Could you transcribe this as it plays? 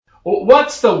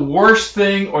What's the worst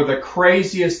thing or the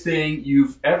craziest thing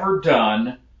you've ever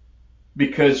done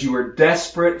because you were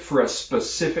desperate for a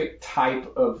specific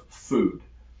type of food?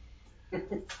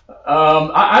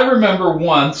 I remember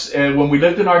once when we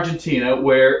lived in Argentina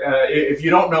where if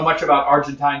you don't know much about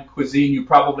Argentine cuisine, you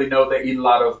probably know they eat a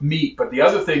lot of meat. But the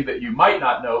other thing that you might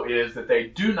not know is that they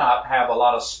do not have a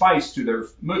lot of spice to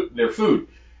their food.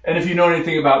 And if you know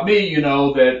anything about me, you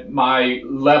know that my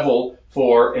level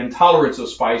for intolerance of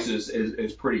spices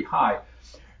is pretty high.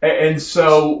 And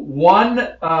so one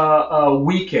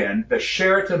weekend, the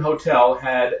Sheraton Hotel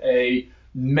had a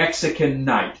Mexican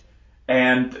night.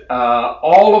 And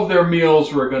all of their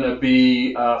meals were going to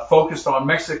be focused on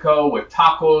Mexico with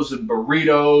tacos and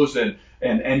burritos and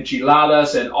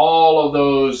enchiladas and all of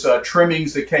those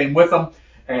trimmings that came with them.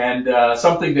 And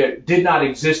something that did not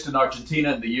exist in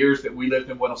Argentina in the years that we lived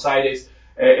in Buenos Aires.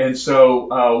 And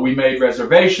so we made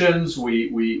reservations.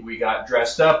 We got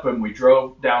dressed up and we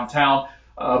drove downtown.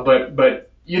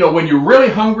 But you know, when you're really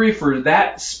hungry for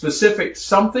that specific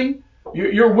something,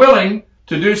 you're willing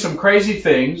to do some crazy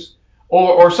things.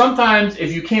 Or sometimes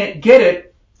if you can't get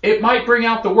it, it might bring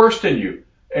out the worst in you.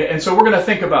 And so we're going to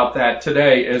think about that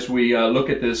today as we look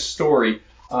at this story,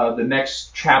 the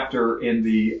next chapter in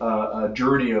the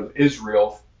journey of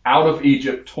Israel out of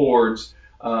Egypt towards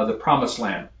the Promised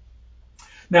Land.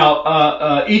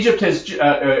 Now,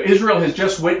 Israel has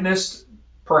just witnessed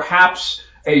perhaps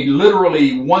a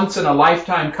literally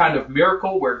once-in-a-lifetime kind of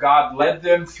miracle where God led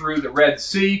them through the Red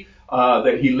Sea,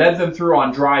 that he led them through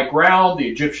on dry ground. The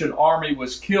Egyptian army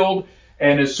was killed.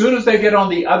 And as soon as they get on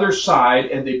the other side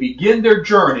and they begin their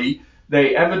journey,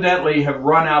 they evidently have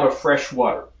run out of fresh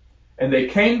water. And they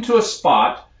came to a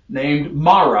spot named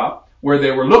Marah where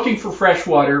they were looking for fresh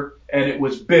water and it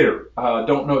was bitter.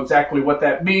 Don't know exactly what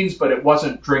that means, but it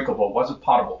wasn't drinkable. It wasn't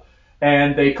potable.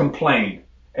 And they complained.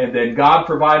 And then God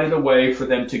provided a way for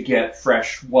them to get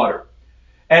fresh water.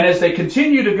 And as they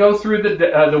continue to go through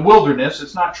the wilderness,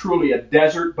 it's not truly a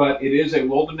desert, but it is a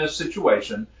wilderness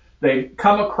situation. They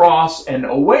come across an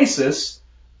oasis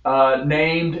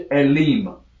named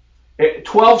Elim.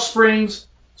 12 springs,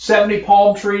 70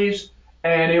 palm trees,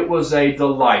 and it was a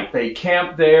delight. They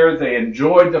camped there. They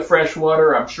enjoyed the fresh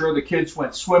water. I'm sure the kids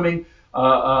went swimming.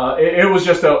 It was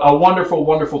just a wonderful,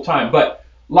 wonderful time. But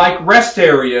like rest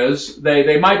areas,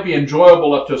 they might be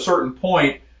enjoyable up to a certain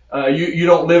point. You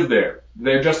don't live there.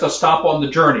 They're just a stop on the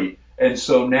journey. And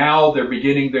so now they're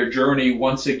beginning their journey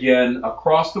once again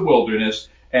across the wilderness.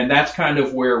 And that's kind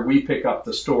of where we pick up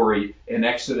the story in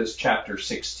Exodus chapter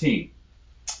 16.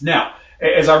 Now,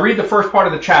 as I read the first part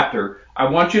of the chapter, I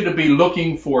want you to be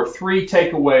looking for 3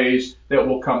 takeaways that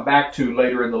we'll come back to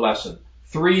later in the lesson.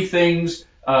 3 things,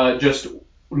 just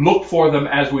look for them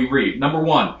as we read. Number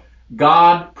 1,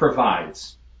 God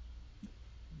provides.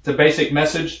 It's a basic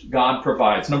message. God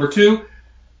provides. Number 2,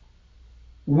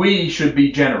 we should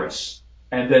be generous.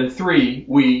 And then 3,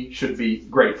 we should be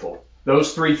grateful.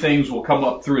 Those 3 things will come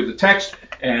up through the text,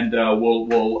 and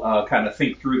we'll kind of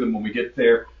think through them when we get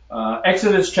there.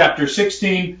 Exodus chapter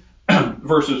 16,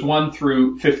 verses 1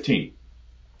 through 15.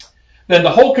 Then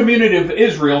the whole community of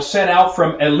Israel set out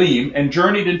from Elim and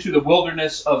journeyed into the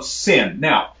wilderness of Sin.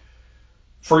 Now,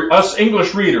 for us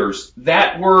English readers,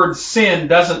 that word sin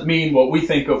doesn't mean what we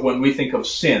think of when we think of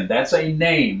sin. That's a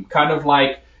name, kind of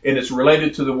like, and it's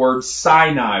related to the word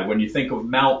Sinai when you think of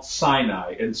Mount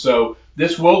Sinai. And so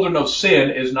this wilderness of sin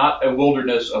is not a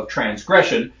wilderness of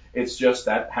transgression. It's just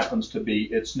that happens to be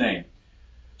its name.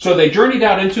 So they journeyed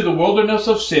out into the wilderness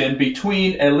of Sin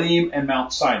between Elim and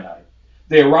Mount Sinai.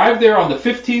 They arrived there on the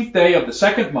 15th day of the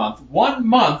 2nd month, 1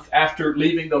 month after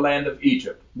leaving the land of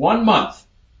Egypt. 1 month.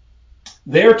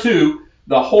 There too,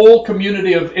 the whole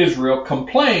community of Israel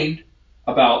complained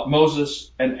about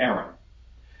Moses and Aaron.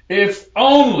 If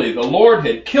only the Lord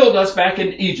had killed us back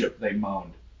in Egypt, they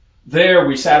moaned. There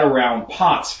we sat around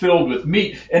pots filled with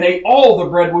meat and ate all the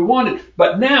bread we wanted.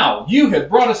 But now you have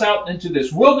brought us out into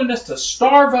this wilderness to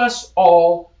starve us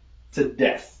all to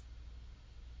death.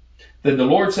 Then the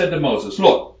Lord said to Moses,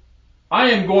 look,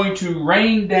 I am going to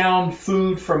rain down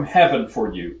food from heaven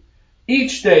for you.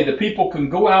 Each day the people can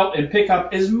go out and pick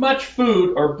up as much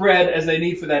food or bread as they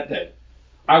need for that day.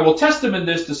 I will test them in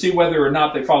this to see whether or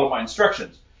not they follow my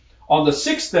instructions. On the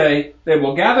 6th day, they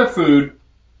will gather food,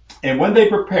 and when they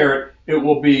prepare it, it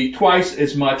will be twice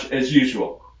as much as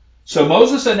usual. So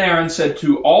Moses and Aaron said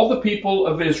to all the people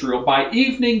of Israel, by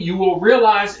evening you will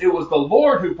realize it was the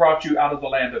Lord who brought you out of the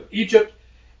land of Egypt.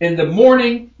 In the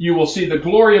morning you will see the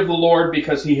glory of the Lord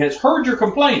because he has heard your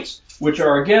complaints, which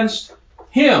are against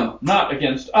him, not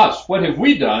against us. What have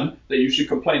we done that you should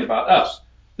complain about us?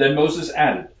 Then Moses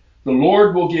added, the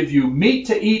Lord will give you meat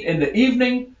to eat in the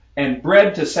evening, and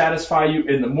bread to satisfy you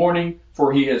in the morning,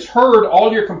 for he has heard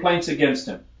all your complaints against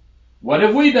him. What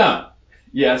have we done?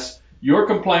 Yes, your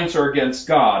complaints are against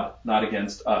God, not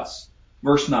against us.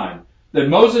 Verse 9. Then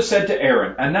Moses said to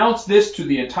Aaron, announce this to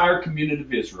the entire community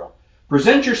of Israel.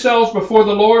 Present yourselves before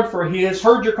the Lord, for he has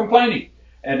heard your complaining.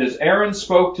 And as Aaron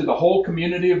spoke to the whole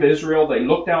community of Israel, they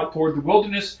looked out toward the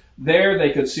wilderness. There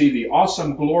they could see the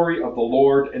awesome glory of the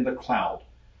Lord in the cloud.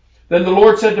 Then the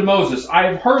Lord said to Moses, I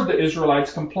have heard the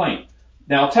Israelites' complaint.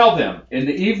 Now tell them, in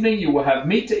the evening you will have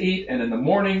meat to eat, and in the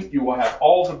morning you will have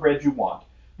all the bread you want.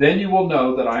 Then you will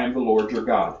know that I am the Lord your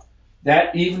God.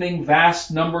 That evening vast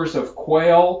numbers of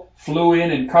quail flew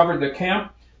in and covered the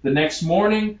camp. The next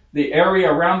morning the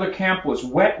area around the camp was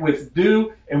wet with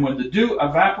dew, and when the dew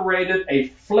evaporated, a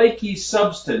flaky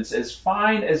substance as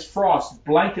fine as frost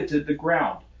blanketed the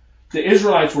ground. The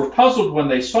Israelites were puzzled when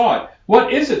they saw it.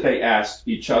 What is it? They asked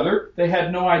each other. They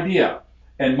had no idea.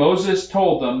 And Moses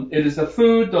told them, it is the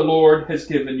food the Lord has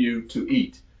given you to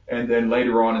eat. And then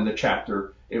later on in the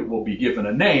chapter, it will be given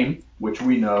a name, which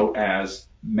we know as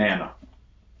manna.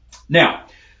 Now,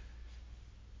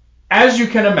 as you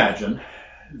can imagine,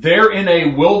 they're in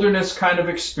a wilderness kind of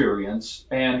experience,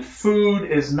 and food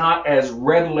is not as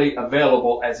readily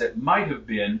available as it might have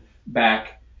been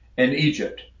back in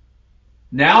Egypt.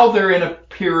 Now they're in a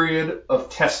period of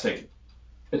testing.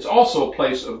 It's also a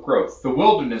place of growth. The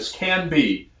wilderness can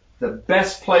be the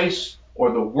best place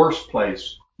or the worst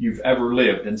place you've ever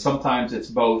lived, and sometimes it's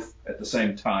both at the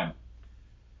same time.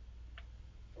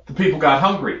 The people got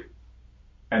hungry,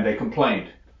 and they complained.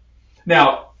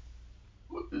 Now,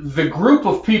 the group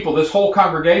of people, this whole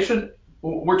congregation,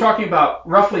 we're talking about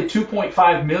roughly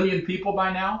 2.5 million people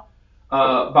by now.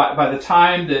 By the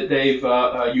time that they've,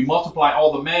 you multiply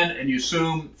all the men and you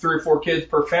assume 3 or 4 kids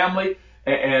per family,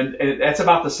 and that's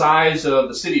about the size of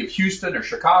the city of Houston or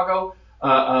Chicago.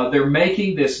 They're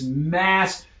making this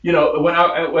mass. You know, when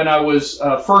I was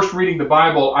first reading the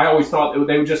Bible, I always thought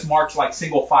they would just march like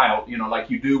single file, you know, like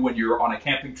you do when you're on a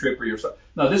camping trip or you're so.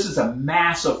 No, this is a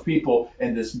mass of people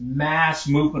and this mass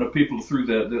movement of people through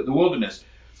the wilderness.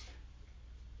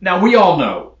 Now, we all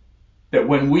know that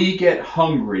when we get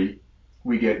hungry,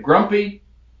 we get grumpy,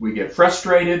 we get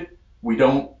frustrated, we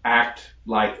don't act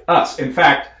like us. In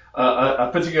fact, a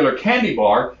particular candy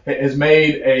bar has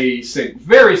made a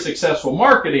very successful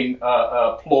marketing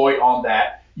ploy on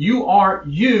that. You aren't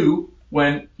you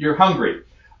when you're hungry.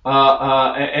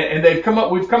 And we've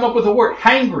come up with the word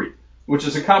hangry, which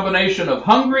is a combination of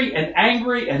hungry and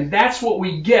angry, and that's what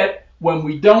we get when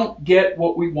we don't get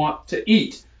what we want to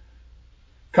eat.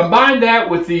 Combine that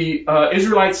with the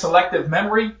Israelite selective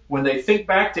memory. When they think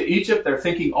back to Egypt, they're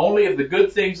thinking only of the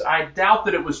good things. I doubt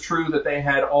that it was true that they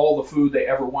had all the food they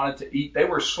ever wanted to eat. They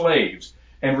were slaves.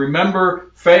 And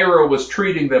remember, Pharaoh was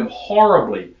treating them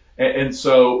horribly. And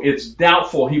so it's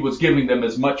doubtful he was giving them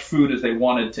as much food as they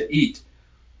wanted to eat.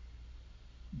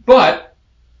 But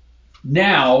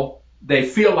now they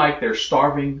feel like they're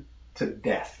starving to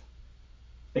death.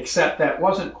 Except that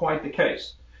wasn't quite the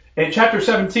case. In chapter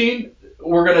 17,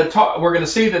 we're going to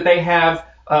see that they have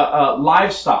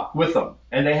livestock with them,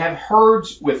 and they have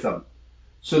herds with them.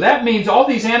 So that means all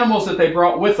these animals that they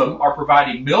brought with them are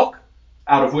providing milk,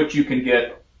 out of which you can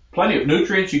get plenty of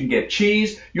nutrients. You can get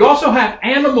cheese. You also have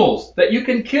animals that you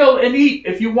can kill and eat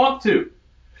if you want to.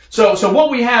 So what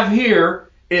we have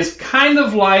here is kind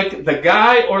of like the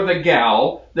guy or the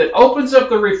gal that opens up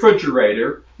the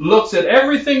refrigerator, looks at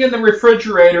everything in the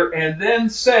refrigerator, and then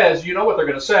says, you know what they're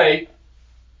going to say?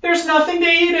 There's nothing to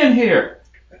eat in here.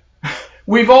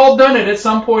 We've all done it at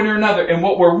some point or another. And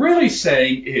what we're really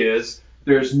saying is,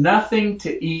 there's nothing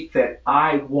to eat that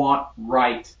I want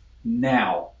right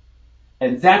now.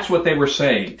 And that's what they were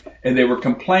saying. And they were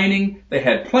complaining. They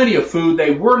had plenty of food.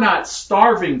 They were not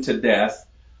starving to death,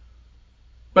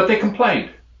 but they complained.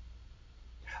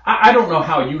 I don't know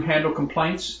how you handle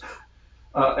complaints.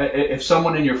 If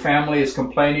someone in your family is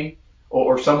complaining,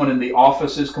 or someone in the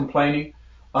office is complaining,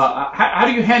 how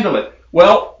do you handle it?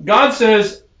 Well, God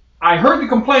says, I heard the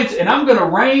complaints, and I'm going to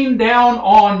rain down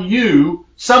on you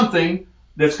something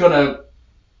that's going to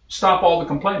stop all the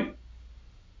complaining.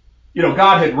 You know,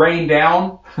 God had rained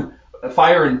down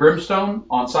fire and brimstone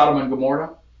on Sodom and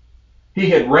Gomorrah. He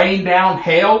had rained down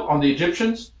hail on the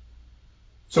Egyptians.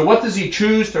 So what does he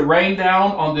choose to rain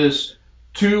down on this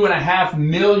 2.5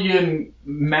 million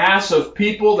mass of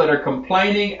people that are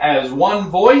complaining as one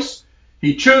voice?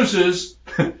 He chooses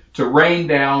to rain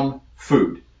down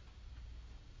food.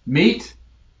 Meat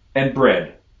and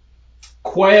bread.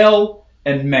 Quail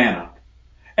and manna.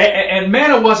 And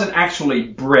manna wasn't actually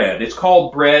bread. It's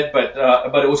called bread, but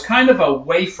it was kind of a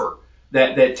wafer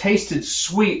that tasted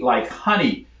sweet like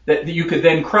honey. that you could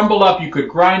then crumble up, you could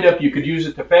grind up, you could use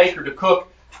it to bake or to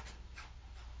cook.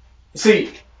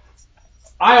 See,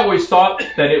 I always thought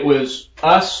that it was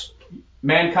us,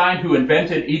 mankind, who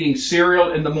invented eating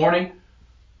cereal in the morning.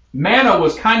 Manna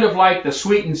was kind of like the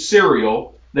sweetened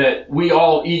cereal that we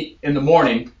all eat in the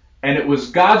morning, and it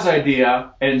was God's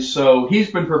idea, and so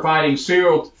He's been providing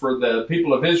cereal for the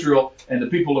people of Israel and the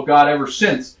people of God ever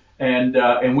since,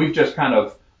 and we've just kind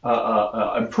of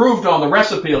improved on the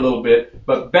recipe a little bit,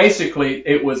 but basically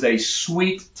it was a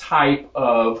sweet type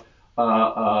of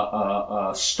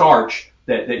starch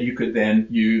that you could then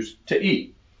use to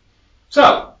eat.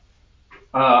 So,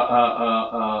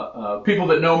 people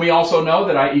that know me also know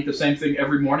that I eat the same thing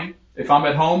every morning. If I'm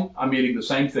at home, I'm eating the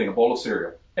same thing, a bowl of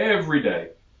cereal, every day.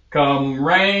 Come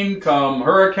rain, come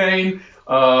hurricane,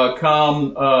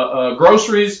 come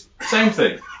groceries, same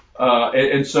thing.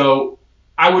 And so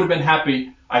I would have been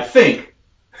happy, I think,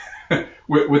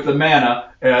 with the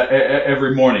manna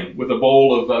every morning, with a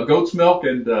bowl of goat's milk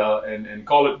and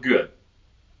call it good.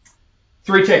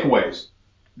 3 takeaways.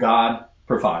 God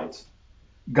provides.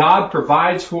 God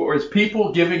provides for His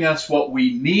people, giving us what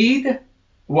we need,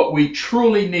 what we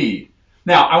truly need.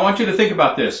 Now, I want you to think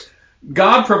about this.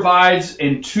 God provides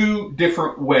in 2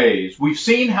 different ways. We've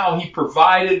seen how He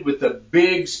provided with a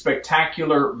big,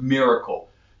 spectacular miracle,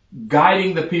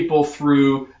 guiding the people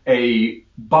through a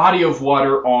body of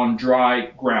water on dry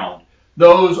ground.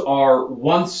 Those are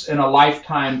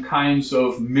once-in-a-lifetime kinds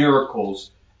of miracles,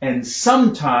 and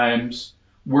sometimes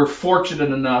we're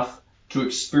fortunate enough to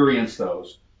experience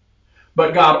those.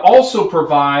 But God also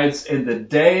provides in the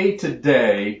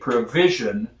day-to-day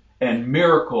provision and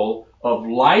miracle of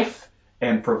life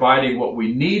and providing what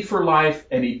we need for life,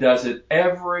 and He does it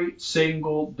every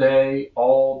single day,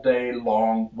 all day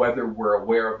long, whether we're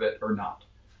aware of it or not.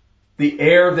 The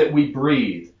air that we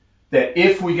breathe, that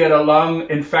if we get a lung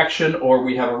infection or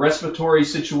we have a respiratory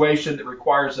situation that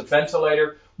requires a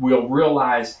ventilator, we'll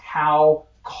realize how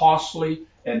costly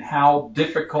and how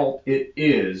difficult it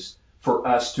is for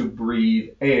us to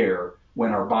breathe air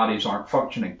when our bodies aren't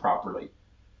functioning properly.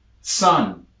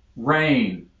 Sun,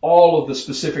 rain, all of the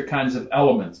specific kinds of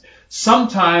elements.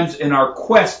 Sometimes in our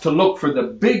quest to look for the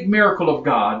big miracle of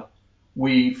God,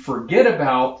 we forget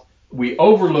about, we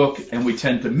overlook, and we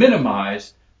tend to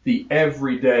minimize the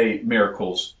everyday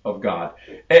miracles of God.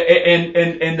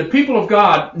 And the people of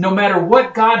God, no matter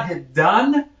what God had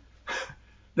done,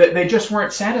 that they just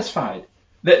weren't satisfied.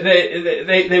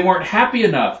 They weren't happy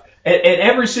enough. And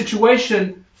every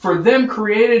situation for them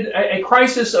created a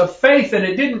crisis of faith, and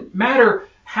it didn't matter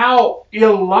how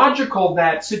illogical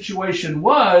that situation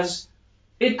was,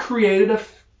 it created a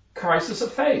crisis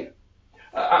of faith.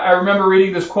 I remember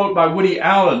reading this quote by Woody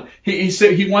Allen.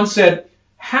 He once said,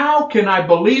 "How can I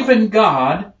believe in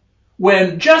God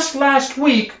when just last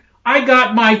week I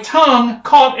got my tongue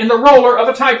caught in the roller of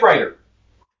a typewriter?"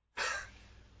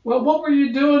 Well, what were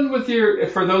you doing with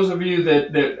for those of you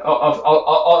that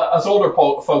us older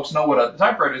folks know what a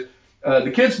typewriter is,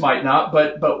 the kids might not,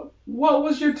 but what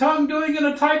was your tongue doing in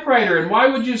a typewriter? And why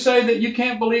would you say that you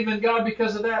can't believe in God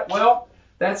because of that? Well,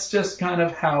 that's just kind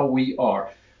of how we are.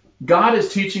 God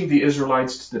is teaching the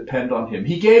Israelites to depend on Him.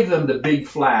 He gave them the big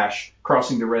flash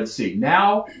crossing the Red Sea.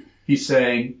 Now He's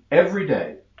saying, every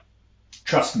day,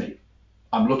 trust me,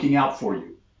 I'm looking out for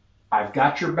you. I've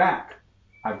got your back.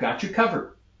 I've got you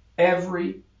covered.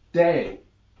 Every day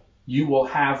you will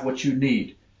have what you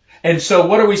need. And so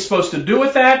what are we supposed to do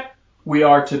with that? We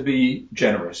are to be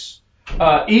generous.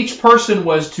 Each person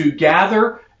was to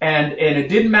gather, and it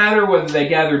didn't matter whether they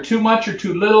gathered too much or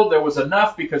too little. There was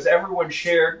enough because everyone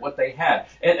shared what they had.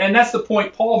 And that's the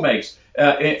point Paul makes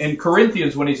in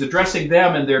Corinthians when he's addressing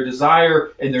them and their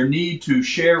desire and their need to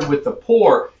share with the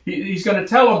poor. He's going to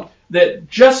tell them that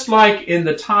just like in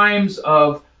the times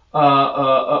of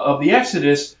the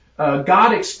Exodus,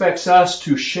 God expects us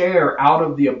to share out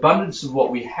of the abundance of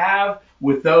what we have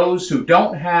with those who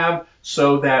don't have,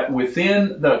 so that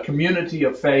within the community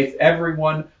of faith,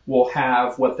 everyone will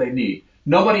have what they need.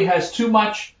 Nobody has too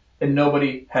much and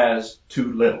nobody has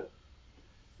too little.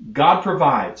 God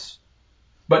provides.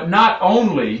 But not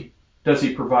only does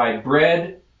He provide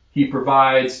bread, He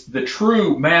provides the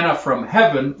true manna from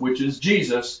heaven, which is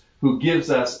Jesus, who gives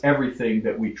us everything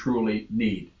that we truly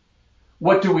need.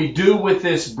 What do we do with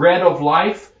this bread of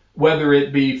life? Whether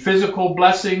it be physical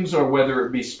blessings or whether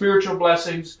it be spiritual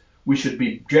blessings, we should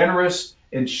be generous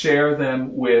and share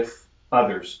them with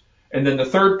others. And then the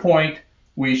third point,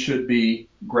 we should be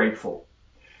grateful.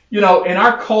 You know, in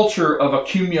our culture of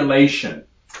accumulation,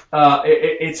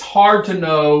 it's hard to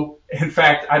know. In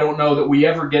fact, I don't know that we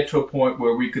ever get to a point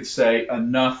where we could say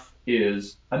enough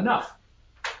is enough.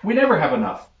 We never have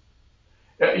enough.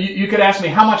 You could ask me,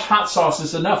 how much hot sauce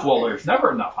is enough? Well, there's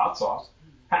never enough hot sauce.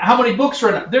 How many books are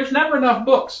enough? There's never enough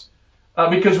books.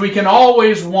 Because we can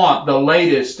always want the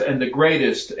latest and the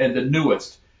greatest and the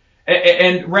newest.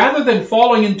 And rather than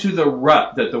falling into the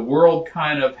rut that the world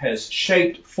kind of has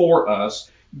shaped for us,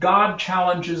 God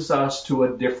challenges us to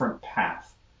a different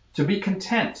path, to be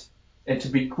content and to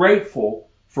be grateful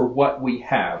for what we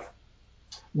have.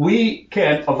 We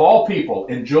can, of all people,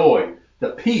 enjoy the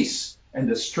peace and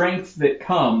the strength that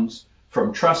comes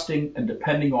from trusting and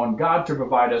depending on God to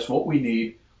provide us what we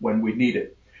need when we need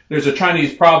it. There's a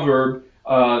Chinese proverb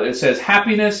that says,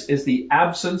 happiness is the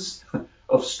absence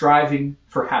of striving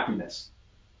for happiness.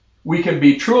 We can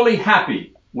be truly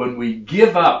happy when we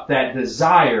give up that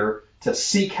desire to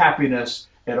seek happiness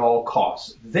at all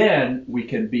costs. Then we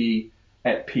can be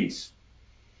at peace.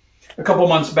 A couple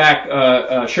months back,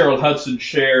 Cheryl Hudson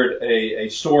shared a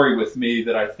story with me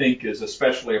that I think is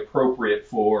especially appropriate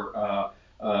for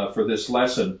this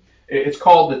lesson. It's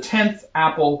called the 10th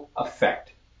apple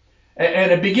effect.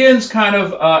 And it begins kind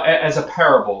of as a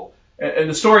parable. And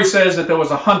the story says that there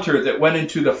was a hunter that went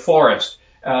into the forest.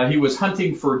 He was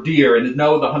hunting for deer, and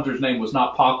no, the hunter's name was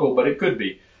not Paco, but it could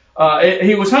be.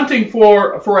 He was hunting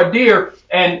for a deer,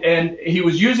 and he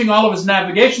was using all of his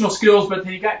navigational skills, but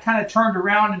then he got kind of turned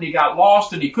around and he got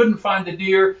lost and he couldn't find the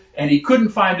deer and he couldn't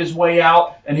find his way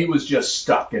out, and he was just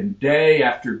stuck. And day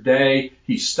after day,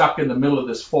 he's stuck in the middle of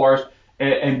this forest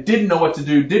and didn't know what to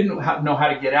do, didn't know how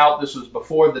to get out. This was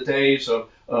before the days of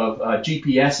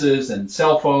GPSs and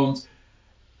cell phones.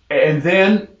 And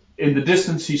then in the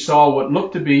distance, he saw what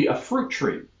looked to be a fruit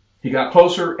tree. He got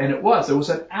closer, and it was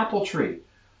an apple tree.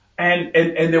 And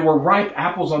there were ripe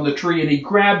apples on the tree, and he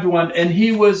grabbed one, and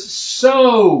he was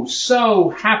so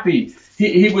happy.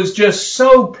 He was just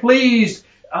so pleased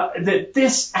that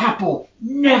this apple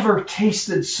never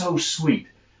tasted so sweet.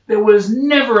 There was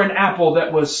never an apple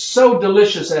that was so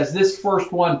delicious as this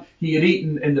first one he had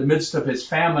eaten in the midst of his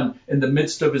famine, in the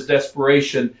midst of his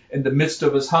desperation, in the midst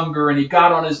of his hunger. And he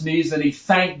got on his knees and he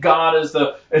thanked God as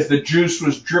the juice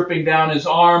was dripping down his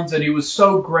arms, and he was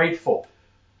so grateful.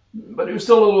 But he was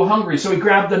still a little hungry, so he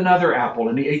grabbed another apple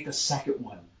and he ate the second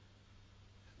one.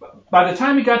 By the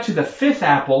time he got to the fifth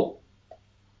apple,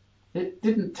 it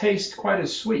didn't taste quite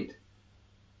as sweet.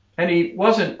 And he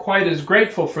wasn't quite as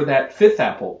grateful for that fifth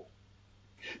apple.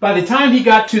 By the time he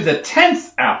got to the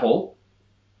 10th apple,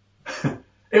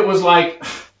 it was like,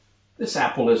 this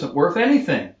apple isn't worth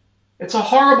anything. It's a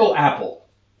horrible apple.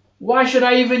 Why should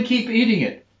I even keep eating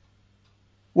it?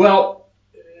 Well,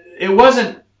 it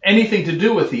wasn't anything to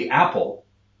do with the apple.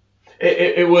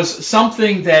 It was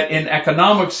something that in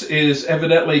economics is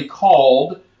evidently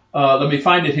called, let me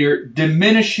find it here,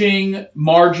 diminishing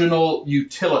marginal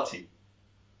utility.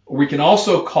 We can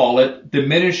also call it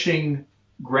diminishing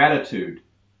gratitude,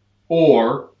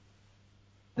 or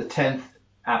the 10th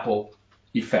apple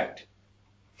effect.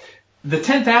 The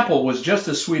 10th apple was just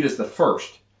as sweet as the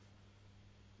first,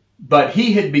 but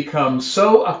he had become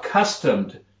so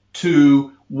accustomed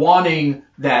to wanting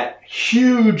that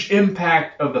huge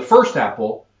impact of the first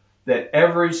apple that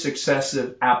every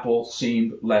successive apple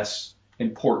seemed less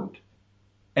important.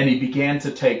 And he began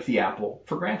to take the apple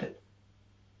for granted.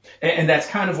 And that's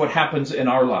kind of what happens in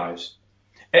our lives.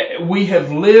 We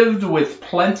have lived with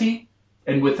plenty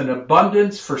and with an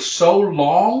abundance for so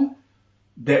long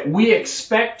that we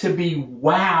expect to be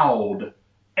wowed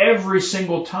every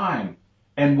single time.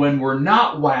 And when we're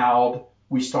not wowed,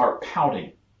 we start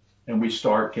pouting and we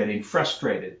start getting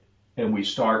frustrated and we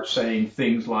start saying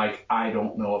things like, I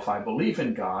don't know if I believe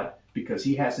in God because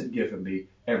he hasn't given me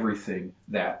everything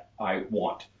that I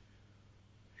want.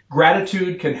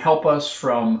 Gratitude can help us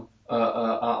from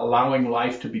allowing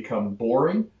life to become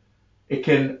boring. It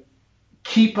can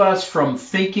keep us from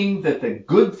thinking that the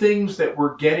good things that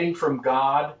we're getting from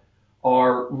God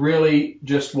are really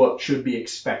just what should be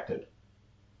expected.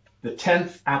 The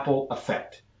 10th apple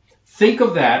effect. Think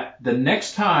of that the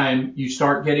next time you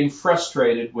start getting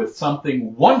frustrated with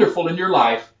something wonderful in your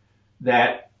life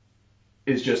that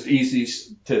is just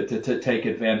easy to take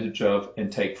advantage of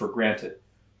and take for granted.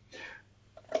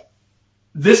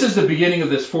 This is the beginning of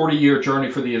this 40-year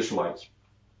journey for the Israelites.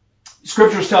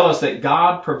 Scriptures tell us that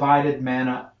God provided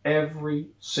manna every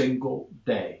single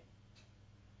day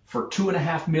for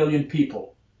 2.5 million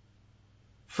people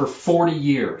for 40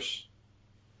 years.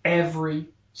 Every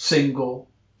single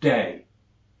day.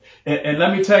 And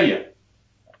let me tell you,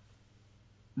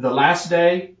 the last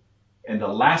day and the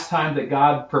last time that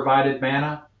God provided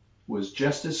manna was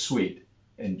just as sweet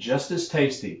and just as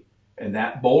tasty, and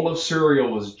that bowl of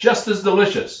cereal was just as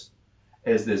delicious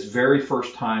as this very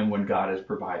first time when God is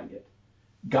providing it.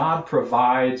 God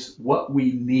provides what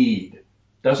we need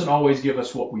doesn't always give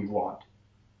us what we want.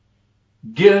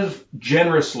 Give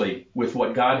generously with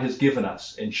what God has given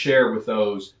us and share with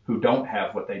those who don't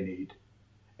have what they need.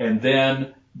 And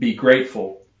then be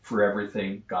grateful for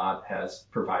everything God has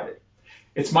provided.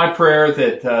 It's my prayer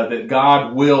that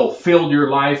God will fill your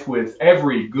life with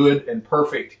every good and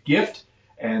perfect gift,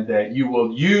 and that you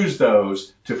will use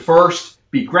those to first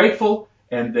be grateful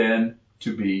and then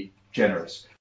to be generous.